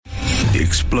The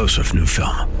explosive new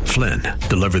film, Flynn,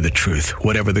 deliver the truth,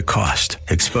 whatever the cost,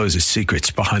 exposes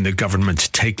secrets behind the government's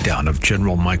takedown of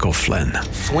General Michael Flynn.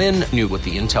 Flynn knew what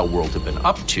the intel world had been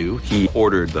up to. He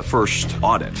ordered the first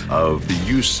audit of the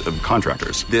use of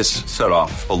contractors. This set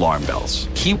off alarm bells.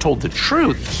 He told the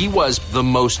truth. He was the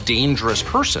most dangerous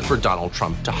person for Donald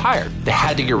Trump to hire. They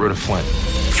had to get rid of Flynn.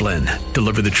 Flynn,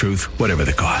 deliver the truth, whatever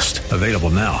the cost. Available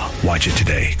now. Watch it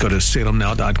today. Go to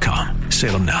salemnow.com.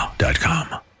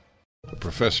 salemnow.com. A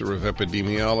professor of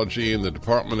epidemiology in the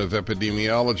Department of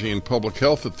Epidemiology and Public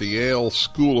Health at the Yale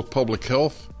School of Public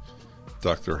Health,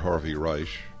 Dr. Harvey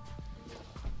Risch.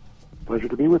 Pleasure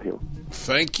to be with you.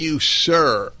 Thank you,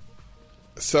 sir.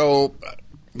 So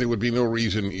there would be no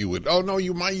reason you would. Oh no,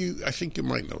 you might. I think you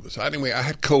might know this. Anyway, I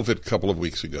had COVID a couple of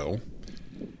weeks ago,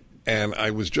 and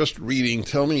I was just reading.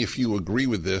 Tell me if you agree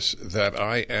with this. That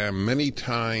I am many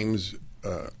times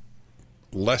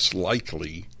less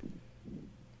likely,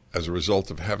 as a result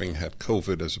of having had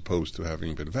COVID as opposed to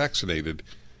having been vaccinated,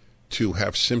 to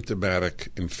have symptomatic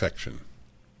infection.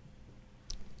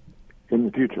 In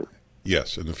the future?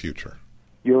 Yes, in the future.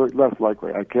 You're less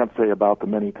likely. I can't say about the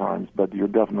many times, but you're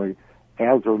definitely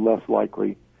as or less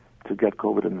likely to get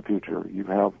COVID in the future. You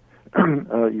have,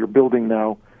 you're building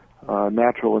now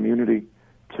natural immunity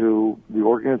to the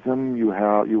organism. You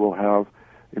will have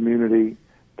immunity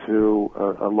to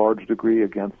a large degree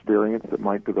against variants that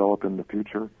might develop in the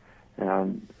future.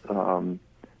 And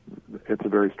it's a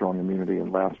very strong immunity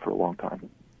and lasts for a long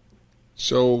time.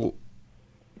 So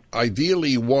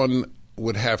ideally, one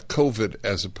would have COVID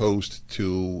as opposed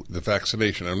to the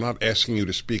vaccination. I'm not asking you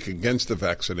to speak against the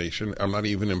vaccination. I'm not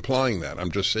even implying that. I'm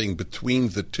just saying between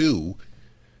the two,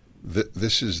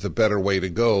 this is the better way to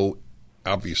go,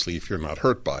 obviously, if you're not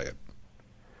hurt by it.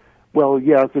 Well,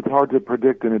 yes, it's hard to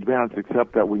predict in advance,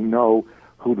 except that we know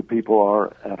who the people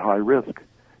are at high risk.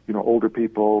 You know, older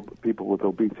people, people with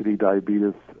obesity,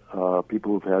 diabetes,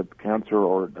 people who've had cancer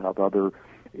or have other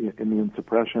immune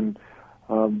suppression.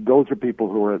 Those are people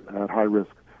who are at high risk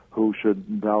who should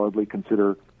validly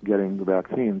consider getting the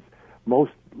vaccines.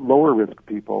 Most lower risk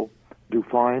people do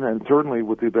fine, and certainly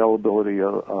with the availability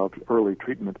of early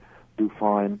treatment, do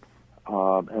fine,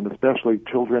 and especially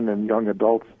children and young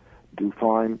adults do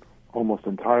fine almost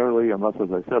entirely, unless, as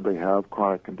I said, they have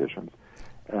chronic conditions.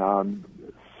 And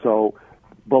so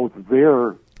both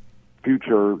their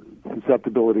future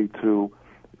susceptibility to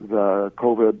the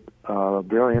COVID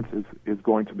variants is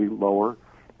going to be lower,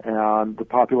 and the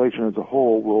population as a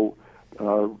whole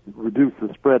will reduce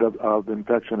the spread of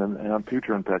infection and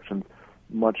future infections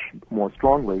much more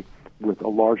strongly with a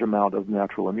large amount of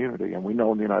natural immunity. And we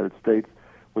know in the United States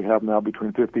we have now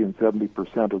between 50 and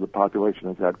 70% of the population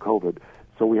has had COVID.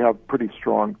 So we have pretty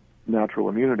strong natural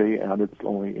immunity, and it's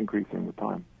only increasing with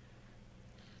time.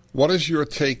 What is your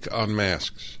take on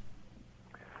masks?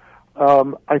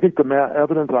 I think the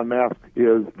evidence on masks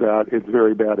is that it's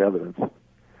very bad evidence.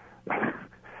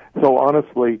 So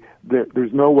honestly,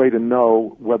 there's no way to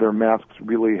know whether masks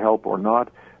really help or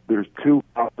not. There's two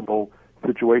possible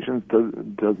situations.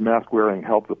 Does mask wearing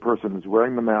help the person who's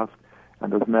wearing the mask,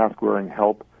 and does mask wearing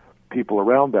help people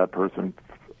around that person?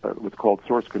 What's called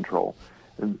source control.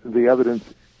 And the evidence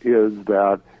is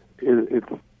that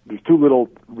there's too little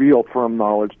real firm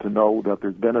knowledge to know that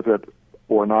there's benefit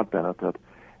or not benefit.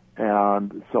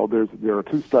 And so there are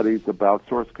two studies about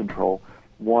source control,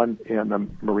 one in the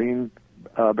Marine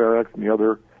barracks and the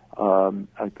other,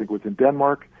 I think, was in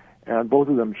Denmark, and both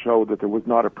of them showed that there was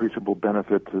not appreciable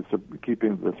benefit to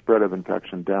keeping the spread of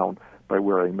infection down by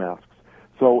wearing masks.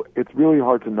 So it's really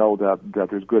hard to know that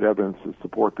there's good evidence to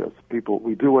support this.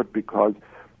 We do it because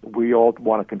we all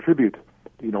want to contribute,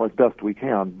 as best we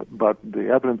can, but the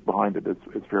evidence behind it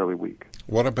is fairly weak.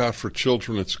 What about for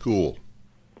children at school?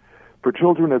 For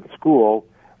children at school,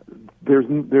 there's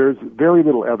very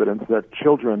little evidence that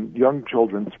young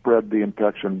children spread the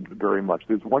infection very much.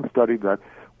 There's one study that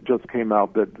just came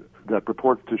out that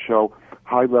purports to show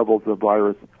high levels of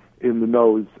virus in the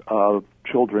nose of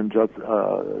children,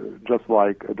 just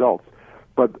like adults.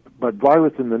 But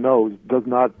virus in the nose does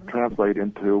not translate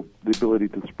into the ability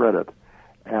to spread it,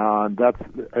 and that's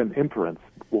an inference.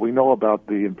 What we know about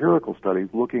the empirical studies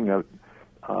looking at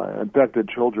infected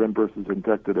children versus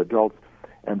infected adults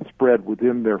and spread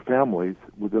within their families,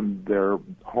 within their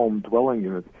home dwelling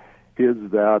units, is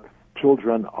that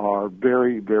children are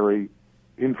very, very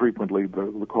infrequently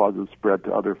the cause of spread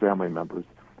to other family members.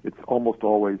 It's almost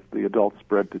always the adults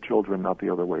spread to children, not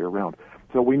the other way around.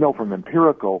 So we know from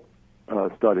empirical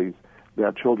studies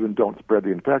that children don't spread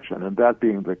the infection, and that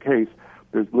being the case,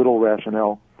 there's little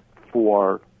rationale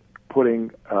for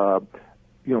putting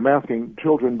masking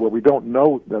children where we don't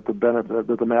know that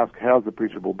the mask has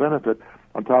appreciable benefit,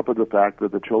 on top of the fact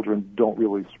that the children don't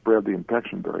really spread the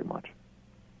infection very much.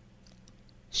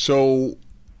 So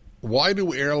why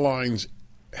do airlines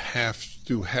have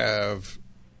to have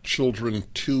children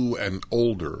 2 and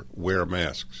older wear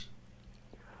masks?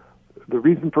 The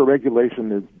reason for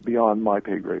regulation is beyond my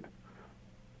pay grade.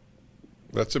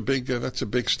 That's a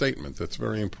big statement. That's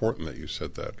very important that you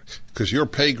said that, because your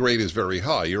pay grade is very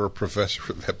high. You're a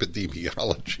professor of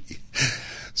epidemiology.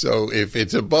 So if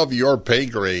it's above your pay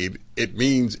grade, it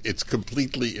means it's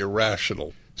completely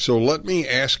irrational. So let me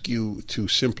ask you to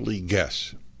simply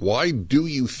guess. Why do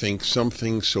you think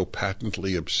something so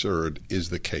patently absurd is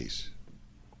the case?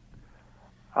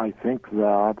 I think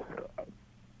that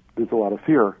there's a lot of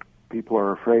fear. People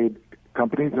are afraid.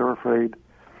 Companies are afraid.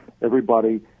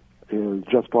 Everybody is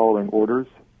just following orders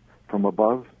from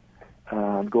above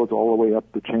and goes all the way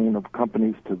up the chain of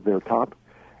companies to their top.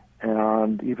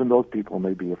 And even those people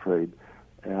may be afraid.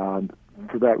 And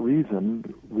for that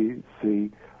reason, we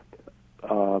see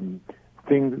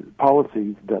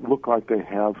policies that look like they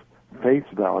have face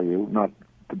value, not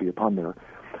to be a pun there,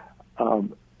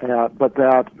 but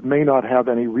that may not have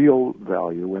any real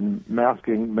value, and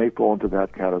masking may fall into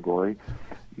that category.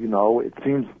 It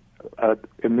seems at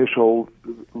initial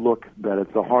look that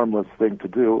it's a harmless thing to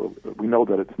do. We know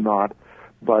that it's not,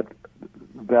 but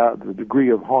that the degree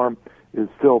of harm is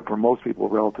still, for most people,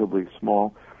 relatively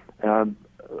small.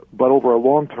 But over a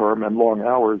long term and long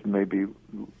hours may be,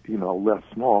 less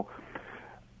small.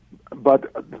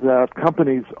 But that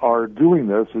companies are doing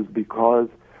this is because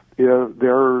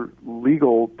their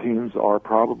legal teams are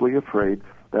probably afraid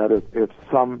that if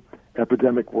some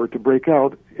epidemic were to break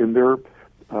out in their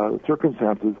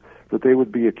circumstances, that they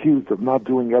would be accused of not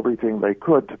doing everything they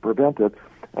could to prevent it,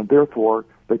 and therefore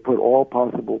they put all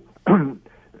possible,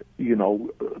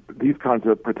 these kinds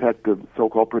of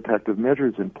so-called protective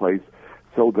measures in place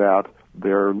so that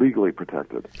they're legally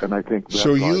protected. And I think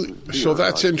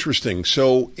that's interesting.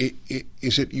 So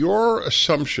is it your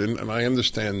assumption, and I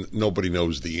understand nobody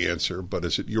knows the answer, but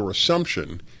is it your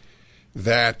assumption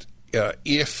that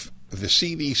if the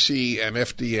CDC and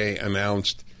FDA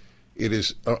announced it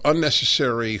is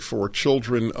unnecessary for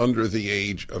children under the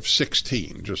age of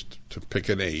 16, just to pick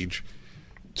an age,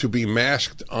 to be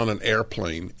masked on an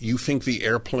airplane, you think the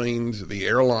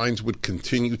airlines would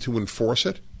continue to enforce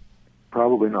it?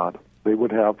 Probably not. They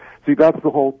would have. See, that's the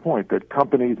whole point, that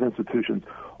companies, institutions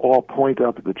all point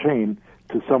up the chain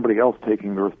to somebody else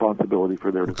taking the responsibility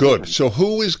for their decision. Good. So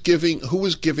who is giving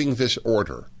this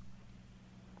order?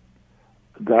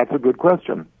 That's a good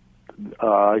question.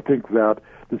 I think that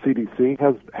the CDC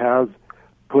has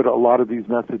put a lot of these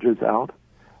messages out,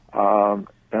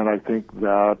 and I think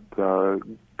that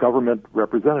government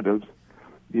representatives,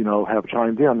 have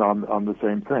chimed in on the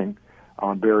same thing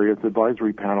on various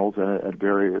advisory panels, and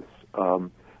various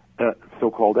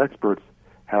so-called experts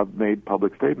have made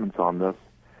public statements on this,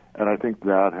 and I think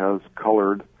that has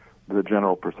colored the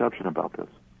general perception about this.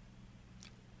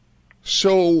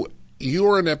 So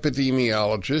you're an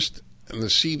epidemiologist, and the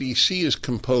CDC is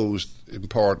composed in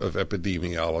part of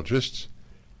epidemiologists.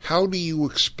 How do you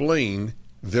explain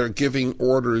they're giving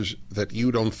orders that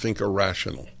you don't think are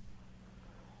rational?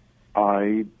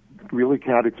 I really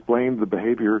can't explain the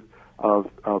behavior of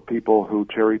people who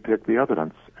cherry-pick the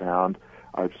evidence. And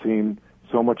I've seen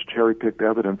so much cherry-picked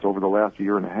evidence over the last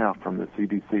year and a half from the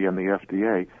CDC and the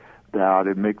FDA that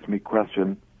it makes me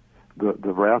question the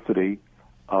veracity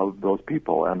of those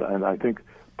people. And I think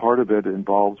part of it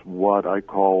involves what I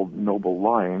call noble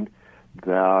lying,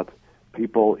 that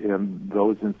people in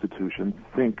those institutions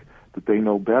think that they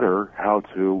know better how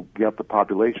to get the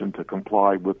population to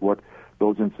comply with what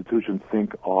those institutions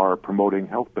think are promoting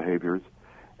health behaviors.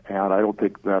 And I don't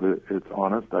think that it's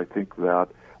honest. I think that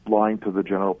lying to the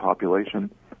general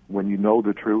population when you know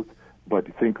the truth, but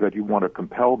you think that you want to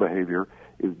compel behavior,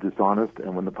 is dishonest.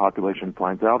 And when the population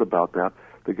finds out about that,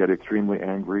 they get extremely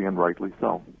angry, and rightly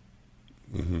so.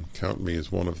 Mm-hmm. Count me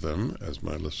as one of them, as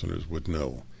my listeners would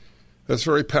know. That's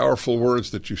very powerful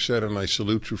words that you said, and I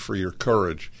salute you for your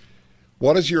courage.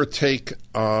 What is your take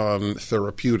on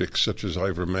therapeutics such as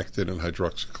ivermectin and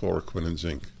hydroxychloroquine and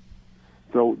zinc?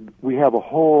 So we have a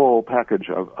whole package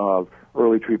of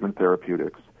early treatment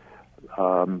therapeutics.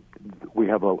 We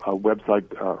have a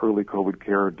website,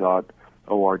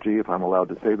 earlycovidcare.org, if I'm allowed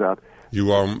to say that.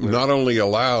 You are not only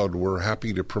allowed, we're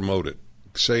happy to promote it.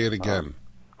 Say it again.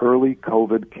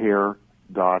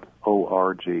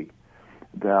 Earlycovidcare.org,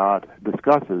 that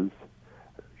discusses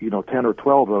 10 or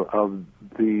 12 of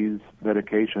these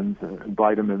medications and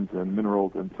vitamins and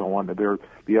minerals and so on. There's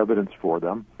the evidence for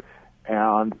them.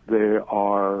 and they're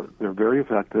very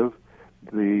effective.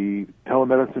 The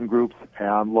telemedicine groups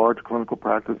and large clinical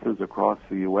practices across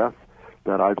the U.S.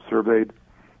 that I've surveyed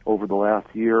over the last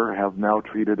year have now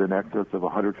treated in excess of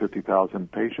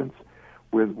 150,000 patients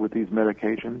with these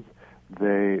medications.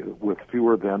 With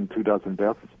fewer than 24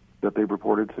 deaths that they've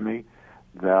reported to me.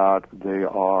 These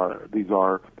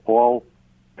are all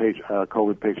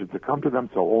COVID patients that come to them,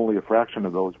 so only a fraction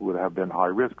of those would have been high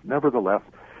risk. Nevertheless,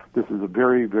 this is a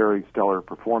very, very stellar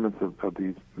performance of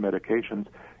these medications.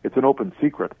 It's an open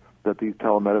secret that these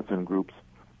telemedicine groups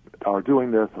are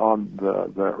doing this on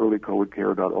the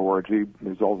earlycovidcare.org.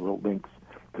 There's also links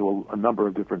to a number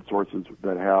of different sources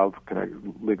that have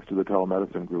links to the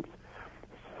telemedicine groups,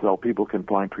 so people can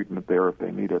find treatment there if they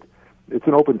need it. It's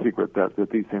an open secret that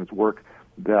these things work,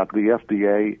 that the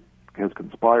FDA has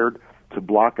conspired to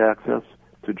block access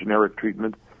to generic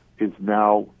treatment is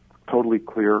now totally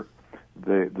clear.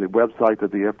 The website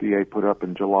that the FDA put up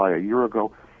in July a year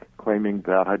ago claiming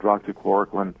that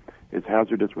hydroxychloroquine is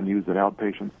hazardous when used in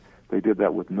outpatients, they did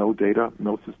that with no data,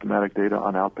 no systematic data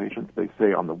on outpatients. They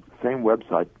say on the same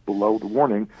website below the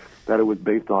warning that it was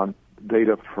based on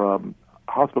data from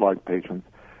hospitalized patients.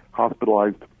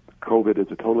 Hospitalized COVID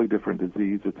is a totally different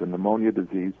disease. It's a pneumonia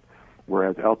disease,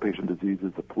 whereas outpatient disease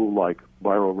is a flu-like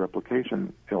viral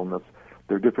replication illness.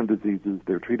 They're different diseases.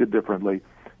 They're treated differently.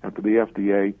 And for the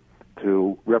FDA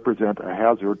to represent a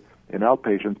hazard in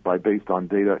outpatients based on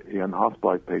data in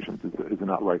hospitalized patients is an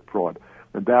outright fraud.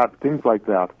 And things like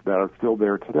that are still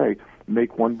there today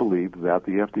make one believe that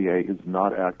the FDA is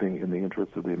not acting in the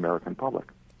interests of the American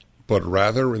public. But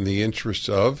rather in the interests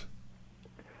of?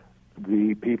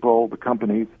 The people, the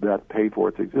companies that pay for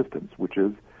its existence, which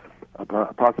is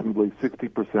approximately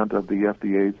 60% of the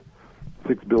FDA's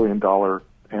 $6 billion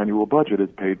annual budget is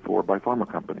paid for by pharma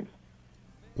companies.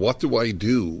 What do I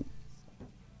do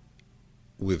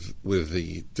with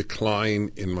the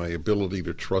decline in my ability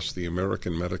to trust the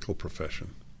American medical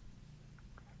profession?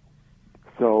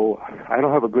 So I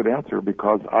don't have a good answer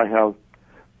because I have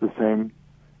the same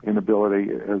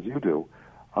inability as you do.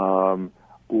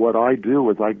 What I do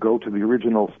is I go to the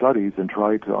original studies and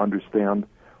try to understand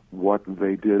what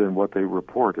they did and what they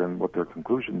report and what their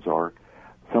conclusions are.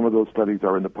 Some of those studies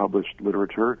are in the published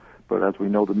literature, but as we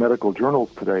know, the medical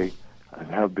journals today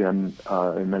have been,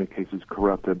 in many cases,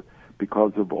 corrupted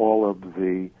because of all of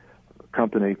the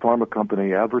pharma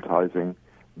company advertising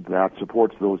that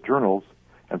supports those journals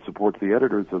and supports the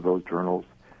editors of those journals.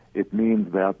 It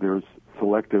means that there's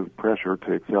selective pressure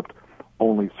to accept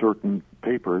only certain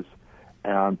papers,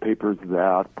 and papers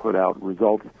that put out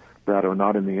results that are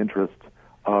not in the interests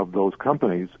of those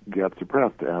companies get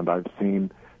suppressed. And I've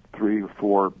seen 3 or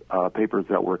 4 papers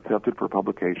that were accepted for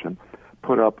publication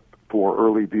put up for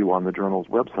early view on the journal's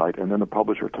website, and then the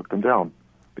publisher took them down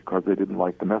because they didn't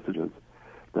like the messages.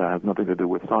 That has nothing to do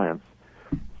with science.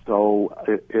 So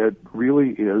it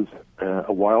really is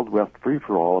a Wild West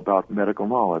free-for-all about medical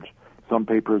knowledge. Some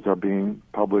papers are being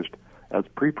published as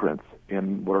preprints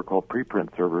in what are called preprint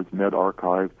servers,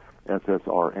 medRxiv,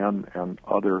 SSRN, and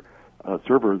other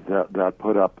servers that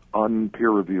put up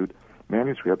unpeer-reviewed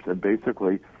manuscripts, and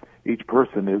basically each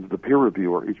person is the peer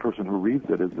reviewer. Each person who reads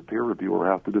it is the peer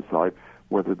reviewer, has to decide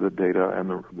whether the data and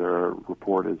the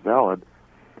report is valid.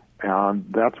 And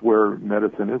that's where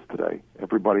medicine is today.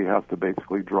 Everybody has to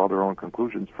basically draw their own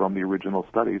conclusions from the original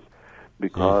studies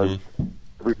because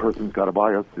every person's got a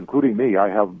bias, including me. I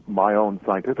have my own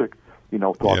scientific,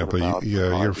 thoughts about.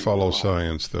 You follow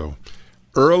science, though.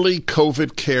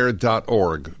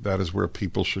 Earlycovidcare.org. That is where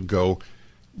people should go.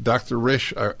 Dr.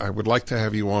 Risch, I would like to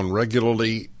have you on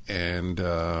regularly, and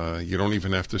you don't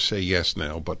even have to say yes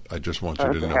now, but I just want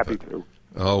you to know happy that. To.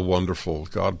 Oh, wonderful.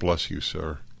 God bless you,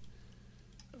 sir.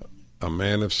 A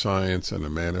man of science and a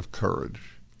man of courage.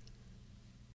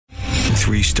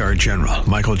 3-star General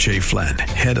Michael J. Flynn,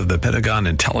 head of the Pentagon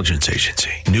Intelligence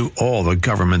Agency, knew all the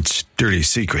government's dirty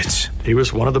secrets. He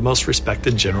was one of the most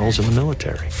respected generals in the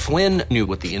military. Flynn knew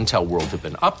what the intel world had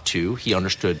been up to. He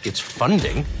understood its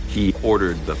funding. He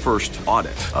ordered the first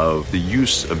audit of the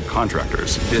use of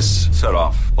contractors. This set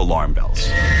off alarm bells.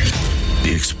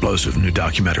 The explosive new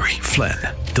documentary, Flynn,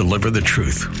 Deliver the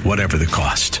Truth, Whatever the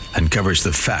Cost, uncovers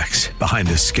the facts behind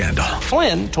this scandal.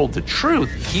 Flynn told the truth.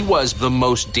 He was the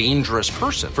most dangerous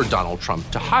person for Donald Trump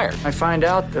to hire. I find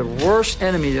out the worst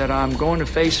enemy that I'm going to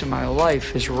face in my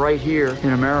life is right here in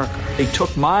America. They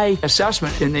took my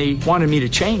assessment and they wanted me to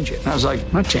change it. And I was like,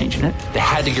 I'm not changing it. They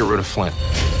had to get rid of Flynn.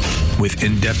 With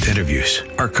in-depth interviews,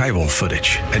 archival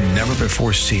footage, and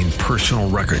never-before-seen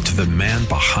personal records of the man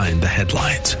behind the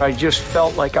headlines. I just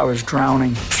felt like I was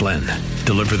drowning. Flynn,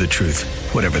 deliver the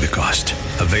truth, whatever the cost.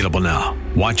 Available now.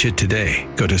 Watch it today.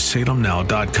 Go to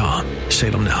salemnow.com.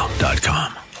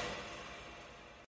 salemnow.com.